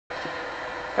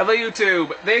Hello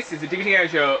YouTube, this is the Dbtgamer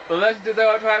show. Let's do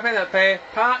the Twilight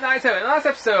part 97. In the last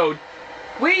episode,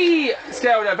 we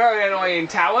scaled a very annoying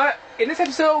tower. In this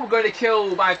episode, we're going to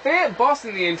kill my favourite boss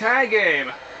in the entire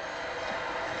game.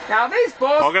 Now this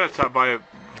boss... I'm going to attack by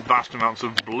vast amounts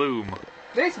of bloom.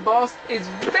 This boss is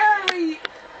very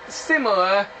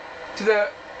similar to the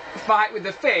fight with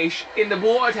the fish in the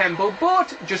water temple,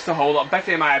 but just a whole lot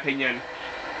better in my opinion.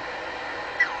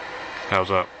 How's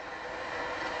that?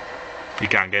 You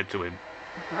can't get to him.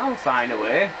 I'll find a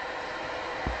way.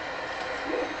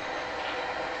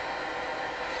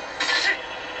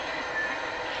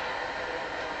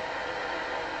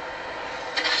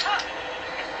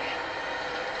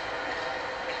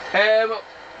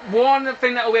 One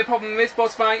thing that will be a problem in this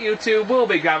boss fight, you two, will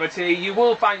be gravity. You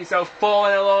will find yourself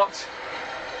falling a lot,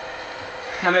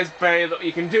 and there's very little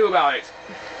you can do about it.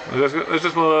 There's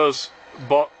just one of those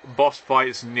boss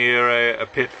fights near a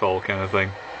pitfall kind of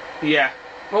thing. Yeah.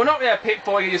 Well, not really a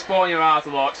pitfall, you just fall on your ass a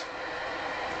lot.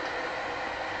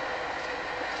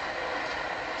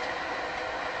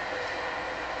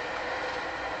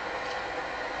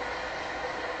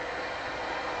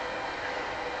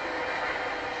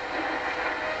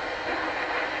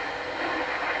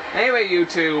 Anyway,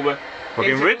 YouTube.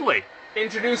 Fucking Ridley.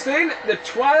 Introducing the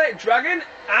Twilight Dragon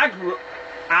Agro-Oak.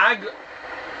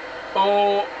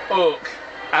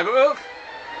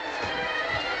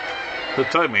 It'll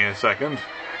take me a second.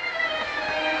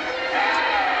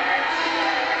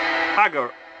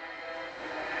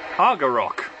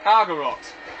 Argarok.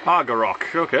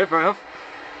 Okay, fair enough.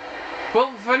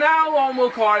 But for now on, we'll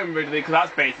call him Ridley because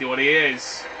that's basically what he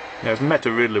is. Yeah, it's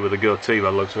Meta Ridley with a goatee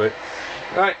by the looks of it.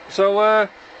 Right, so, yeah.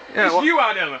 It's you,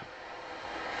 Adam!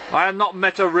 I am not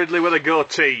Meta Ridley with a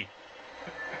goatee.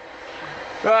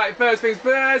 Right, first things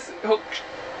first, hook,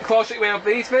 claw shot your way up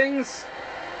these things.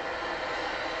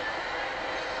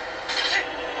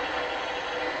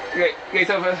 Get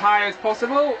up as high as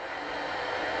possible.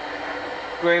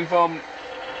 Going from...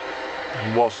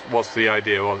 What's the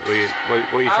idea? What are you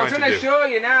trying to do? I was going to show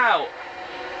you now.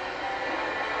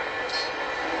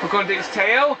 Hook onto its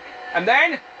tail, and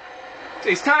then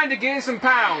it's time to gain some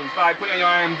pounds by putting on your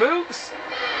iron boots.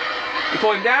 You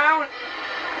pull him down,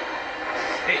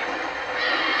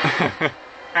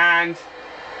 and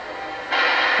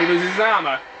he loses his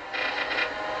armour.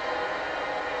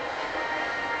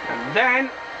 And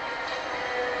then...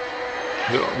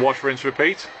 Wash, rinse,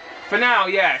 repeat? For now,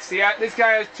 yes. This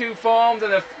guy has two forms,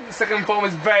 and the second form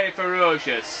is very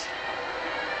ferocious.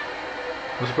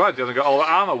 I'm surprised he hasn't got all the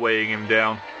armour weighing him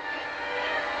down.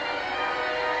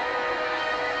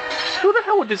 Who the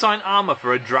hell would design armour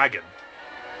for a dragon?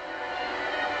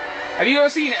 Have you ever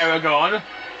seen Aragon?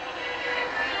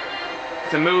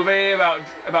 It's a movie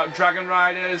about dragon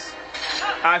riders.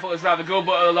 I thought it was rather good,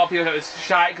 but a lot of people thought it was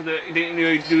shite because it didn't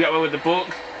really do that well with the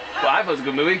book. But I thought it was a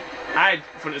good movie. I had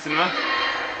fun at the cinema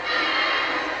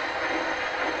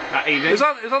that evening. Is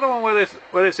that the one where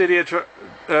this idiot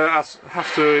has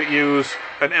to use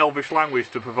an elvish language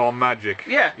to perform magic?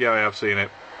 Yeah. Yeah, I have seen it.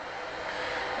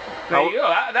 There you go.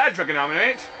 That dragon armor,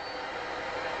 mate.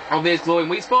 Obvious glowing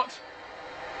weak spot.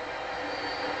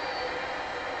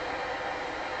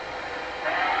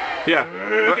 Yeah.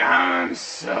 I'm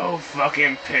so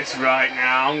fucking pissed right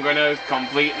now. I'm gonna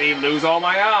completely lose all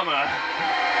my armor.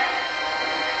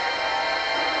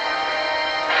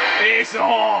 It's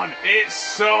on! It's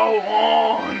so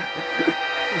on!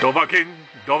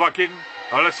 Dovahkiin,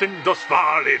 Alessin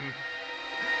Dosvalin.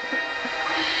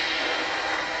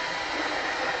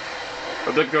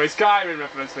 Look at Skyrim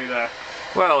reference me there.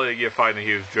 Well, you find a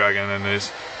huge dragon, and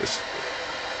it's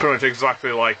pretty much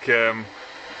exactly like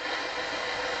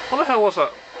what the hell was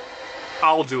that?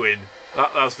 Alduin.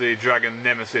 That's the dragon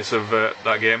nemesis of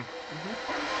that game.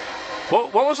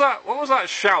 What was that? What was that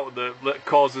shout that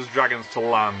causes dragons to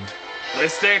land?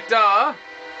 Listektar.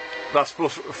 That's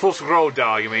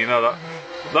Fusrodar. You mean? No,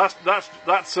 that's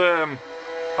a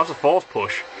force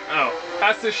push. Oh,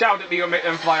 that's the shout that you'll make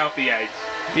them fly off the edge.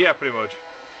 Yeah, pretty much.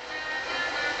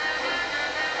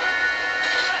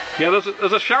 Yeah,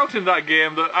 there's a shout in that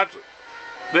game that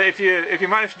if you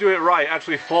manage to do it right,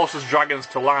 actually forces dragons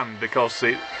to land because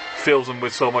it fills them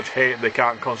with so much hate they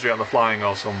can't concentrate on the flying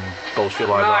or some bullshit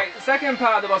like that. Right, second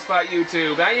part of the boss fight,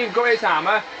 YouTube. Now you've got his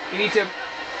hammer, you need to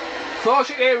claw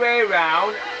shot your way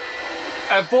around,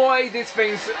 avoid this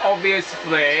thing's obvious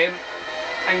flame,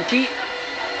 and keep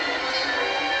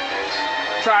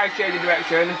shaded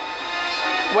direction.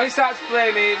 When it starts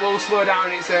flaming, it will slow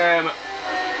down its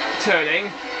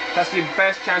turning. That's your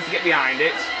best chance to get behind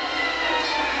it.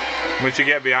 Once you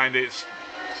get behind it,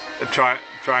 try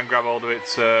and grab hold of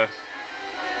its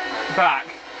back.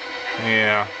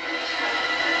 Yeah.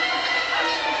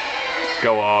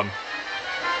 Go on.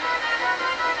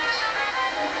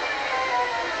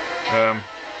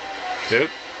 Shoot.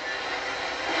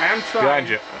 I am trying. Behind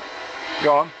you.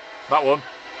 Go on. That one.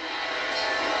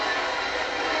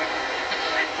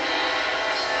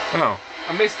 Oh.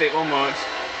 I missed it one much.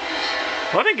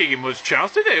 I didn't give you much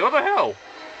chance, did he? What the hell?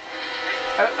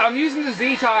 I'm using the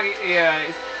Z target here.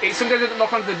 It sometimes doesn't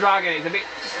lock onto the dragon. It's a bit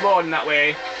slowed in that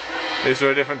way. Is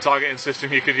there a different targeting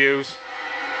system you could use?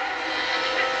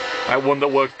 Like one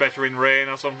that works better in rain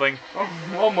or something? Oh,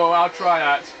 one more. I'll try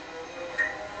that.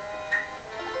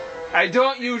 I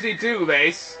don't usually do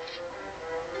this.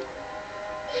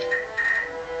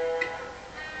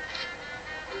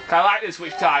 I like the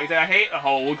switch target, and I hate the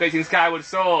hold because it's in Skyward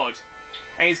Sword.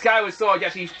 And in Skyward Sword, you're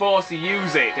actually forced to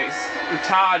use it. It's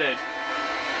retarded.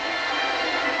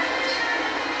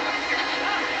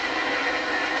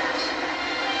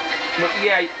 But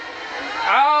yeah.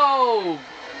 Oh!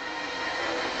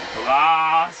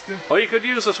 Blast! Or you could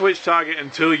use the switch target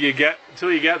until you get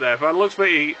there. If it looks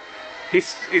like he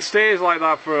stays like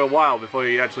that for a while before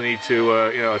you actually need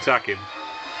to you know, attack him.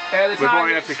 Before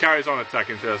he actually carries on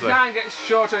attacking, should I say. The time gets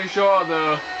shorter and shorter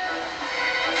though.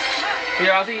 You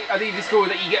know, I think you discover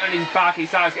that you get on his back, he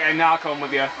starts getting a knock on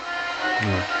with you.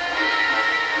 Yeah.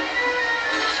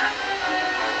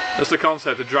 That's the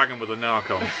concept of dragon with a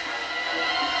narcon.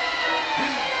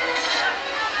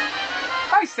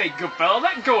 I say, good fella,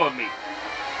 let go of me.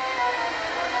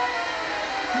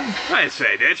 I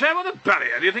say, Daytime, what the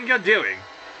barrier do you think you're doing?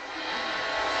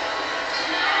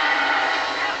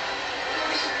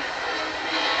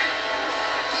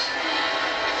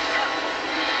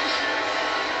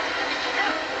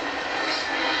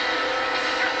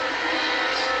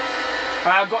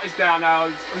 I've got this down now.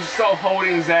 I'm just sort of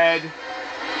holding Z.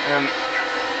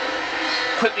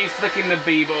 Quickly flicking the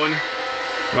B button.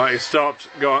 Right, he's stopped.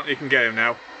 Go on, you can get him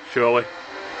now, surely.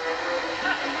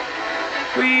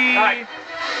 Whee! Right.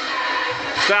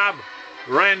 Stab,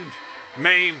 rend,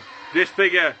 maim,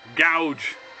 disfigure,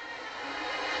 gouge,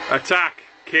 attack,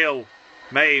 kill,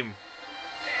 maim.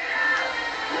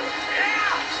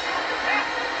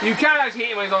 You can actually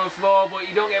hit him when he's on the floor, but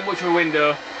you don't get much of a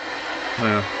window.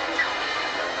 Yeah.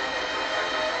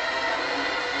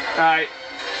 Alright,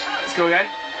 let's go again.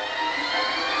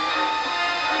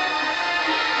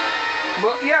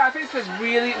 But yeah, I think it's a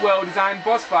really well designed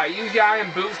boss fight. You use your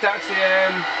iron boots to actually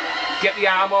get the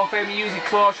arm off him, you use your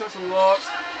claw shots and lots.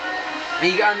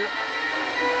 And you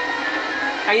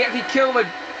actually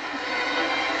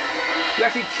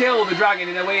kill the dragon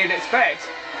in a way you'd expect.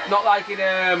 Not like in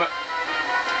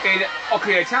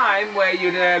Ocarina of Time where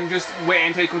you'd just wait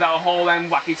until he comes out of the hole and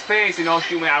whack his face and all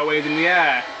shoot him out of waves in the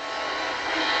air.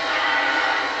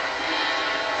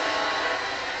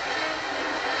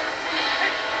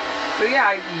 So yeah,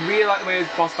 I really like the way this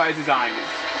boss fight is designed.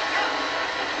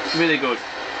 It's really good.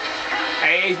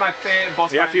 It is my favourite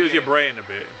boss fight. You have to use your brain a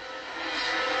bit.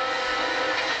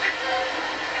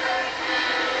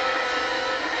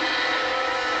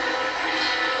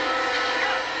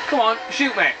 Come on,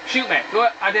 shoot me, shoot me. Go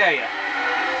on, I dare you.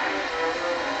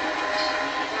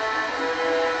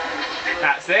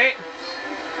 That's it.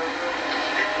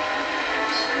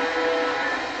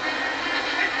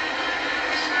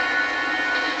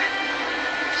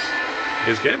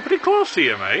 He's getting pretty close to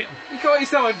you, mate. You call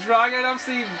yourself a dragon? I've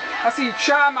seen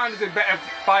Charmander's with better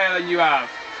fire than you have.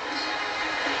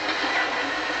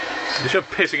 Just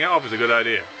pissing it off is a good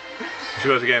idea. You should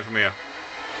go to the game from here.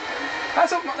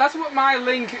 That's what my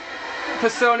Link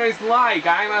persona is like.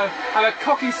 I'm a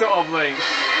cocky sort of Link.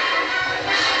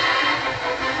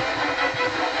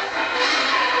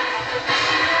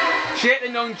 Shake the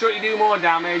nunchuck, you do more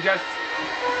damage.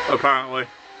 Apparently.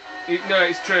 No,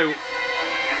 it's true.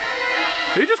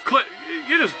 You just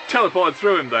teleported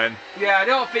through him then. Yeah, I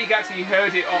don't think actually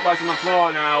hurt it up like on the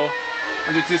floor now.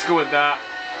 I'm just discovered that.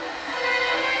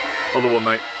 Other one,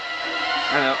 mate.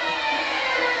 I know.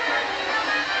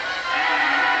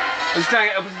 I'm just trying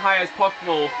to get up as high as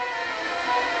possible.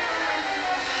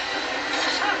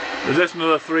 Is this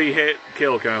another 3-hit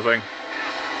kill kind of thing?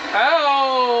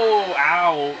 Oh!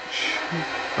 Ouch.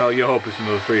 Well, you hope it's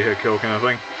another 3-hit kill kind of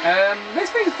thing. This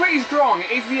thing's pretty strong.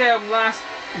 It's the last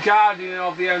guardian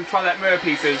of the Twilight Mirror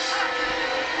pieces.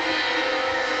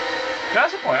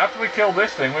 That's the point. After we kill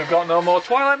this thing, we've got no more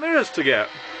Twilight Mirrors to get.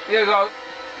 Yeah, so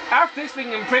after this thing,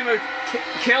 you can pretty much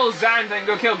kill Xander and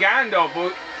go kill Gandalf,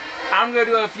 but I'm going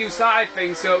to do a few side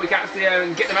things so we can actually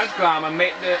get the magical arm and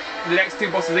make the next two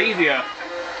bosses easier.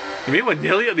 You mean we're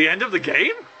nearly at the end of the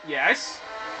game? Yes.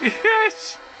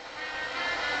 Yes!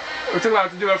 We're talking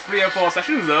about to do a 3 or 4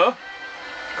 sessions though.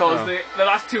 Because the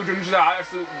last 2 dungeons are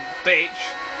absolute bitch.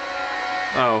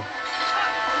 Oh.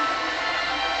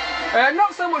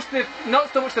 Not so much the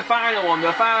final one.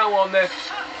 The final one, there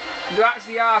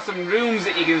actually are some rooms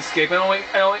that you can skip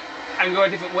and go a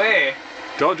different way.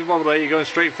 Don't you bother there, you're going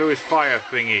straight through his fire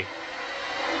thingy.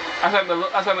 That's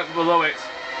why I went below it.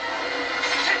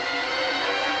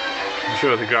 I'm sure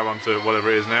I have to grab onto whatever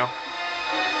it is now.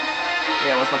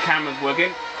 Yeah, once my camera's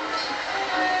working.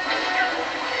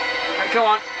 Right, come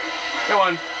on. Come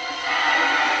on.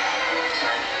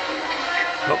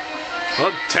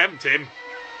 Don't tempt him.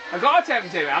 I've got to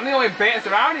tempt him. I'm the only betas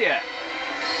around here.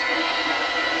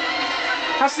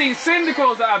 I've seen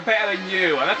syndicals that are better than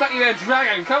you, and I thought you were a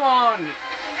dragon. Come on.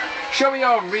 Show me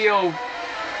your real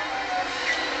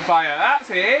fire. That's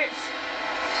it.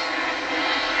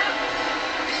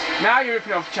 Now you're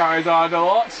ripping off Charizard a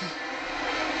lot.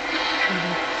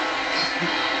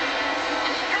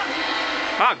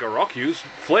 Garok used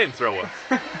flamethrower.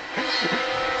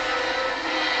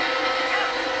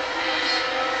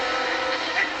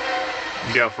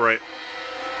 Go for it.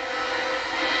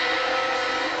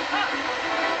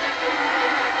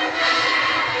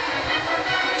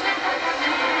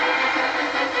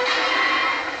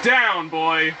 Down,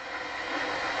 boy.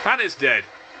 And it's dead.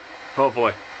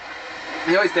 Hopefully.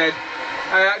 No, it's dead.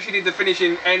 I actually did the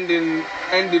finishing ending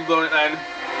blow it then.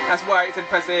 That's why it said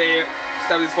press A,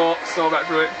 stab his fork, saw back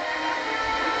through it.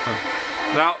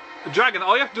 Now, the dragon,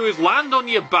 all you have to do is land on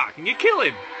your back and you kill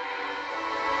him.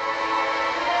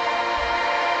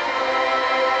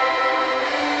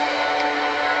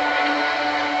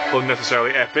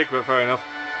 Unnecessarily epic, but fair enough.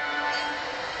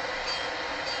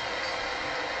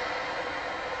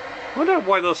 I wonder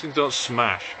why those things don't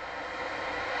smash.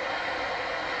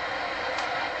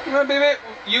 Maybe a bit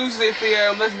usually if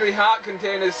the legendary heart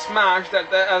containers smash,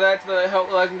 that are there to help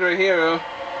the legendary hero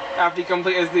after he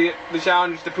completes the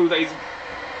challenge to prove that his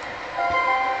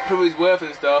worth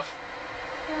and stuff.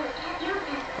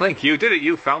 Link, you did it.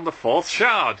 You found the 4th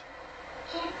shard.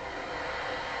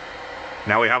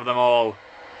 Now we have them all.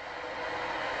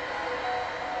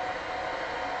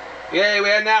 Yay,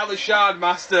 we are now the Shard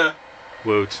Master.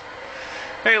 Woot.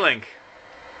 Hey, Link.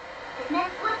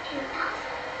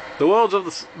 The words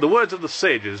of the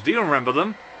sages, do you remember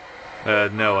them?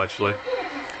 No, actually.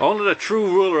 Only the true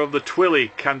ruler of the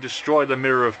Twilly can destroy the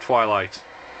Mirror of Twilight.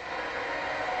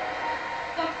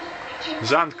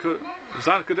 Zant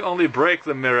could only break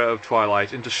the Mirror of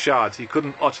Twilight into shards. He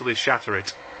couldn't utterly shatter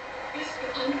it.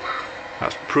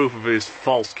 That's proof of his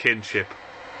false kinship.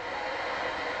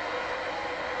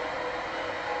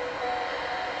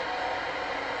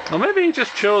 Or maybe he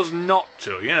just chose not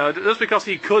to, you know, just because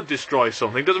he could destroy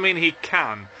something doesn't mean he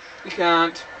can. He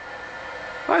can't.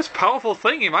 Well, it's a powerful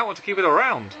thing, you might want to keep it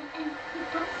around.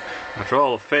 After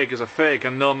all, a fake is a fake,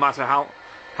 and no matter how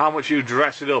much you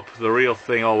dress it up, the real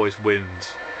thing always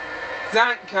wins.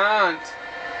 Zant can't.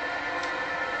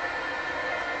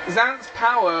 Zant's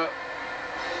power,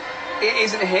 it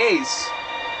isn't his.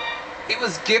 It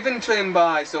was given to him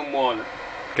by someone.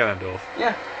 Ganondorf.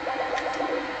 Yeah.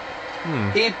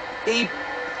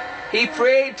 He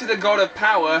prayed to the god of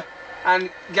power,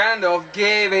 and Ganondorf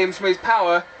gave him some of his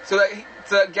power so that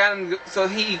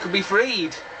he could be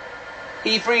freed.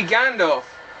 He freed Ganondorf.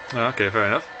 Okay, fair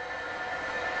enough.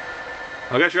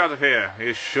 I'll get you out of here. Are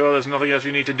you sure there's nothing else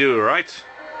you need to do, right?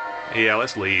 Yeah,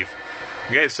 let's leave.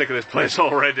 I'm getting sick of this place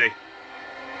already.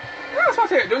 Oh, that's my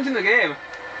favourite dungeon in the game.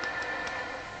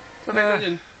 It's my favourite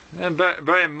dungeon. And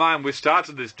bear in mind, we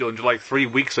started this dungeon like 3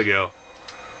 weeks ago.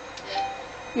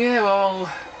 Yeah,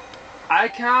 well, I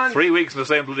can't. 3 weeks in the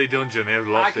same bloody dungeon.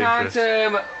 I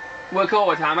can't work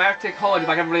overtime. I have to take holidays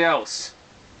like everybody else.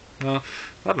 No, I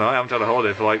don't know. I haven't had a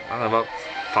holiday for like, I don't know, about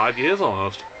 5 years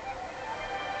almost.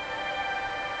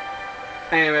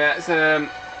 Anyway, let's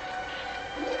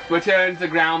return to the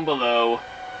ground below.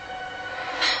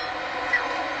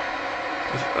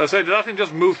 I say, did that thing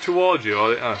just move towards you?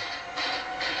 Or,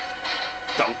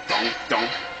 Donk, donk, donk.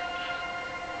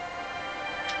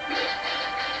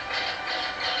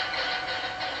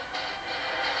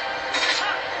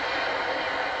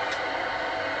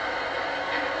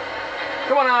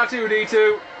 Come on,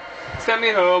 R2-D2. Send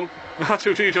me home.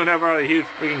 R2-D2 never had a huge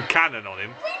freaking cannon on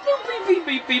him. Beep,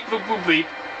 beep, beep, beep, beep, beep, beep.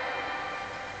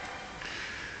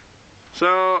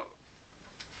 So,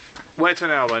 where to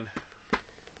now then?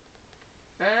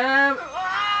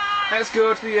 Let's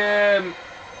go to the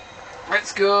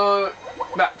let's go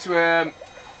back to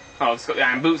oh, it's got the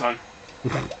iron boots on.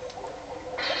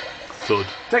 Thud.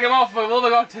 Take them off, for the love of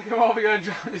God, take them off, you're gonna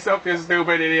drown yourself, you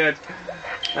stupid idiot.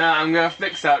 I'm gonna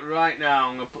fix that right now.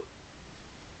 I'm gonna put.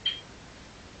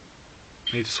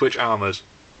 Need to switch armors.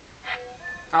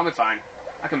 I'll be fine.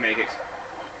 I can make it.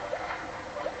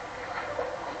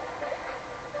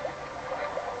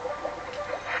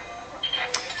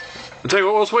 I'll tell you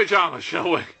what, we'll switch armors,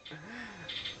 shall we?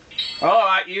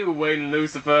 Alright, you win,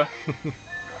 Lucifer.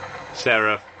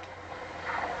 Sarah.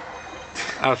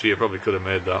 Actually, you probably could have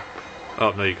made that.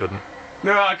 Oh, no, you couldn't.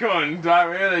 No, I couldn't. I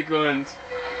really couldn't.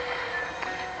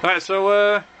 Right, so,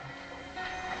 we're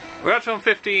actually on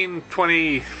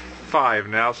 1525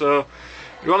 now, so,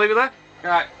 you want to leave it there?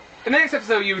 Right. In the next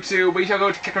episode of YouTube, we shall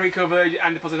go to Kakariko Village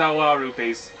and deposit our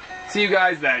rupees. See you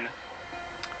guys then.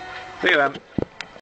 See you then.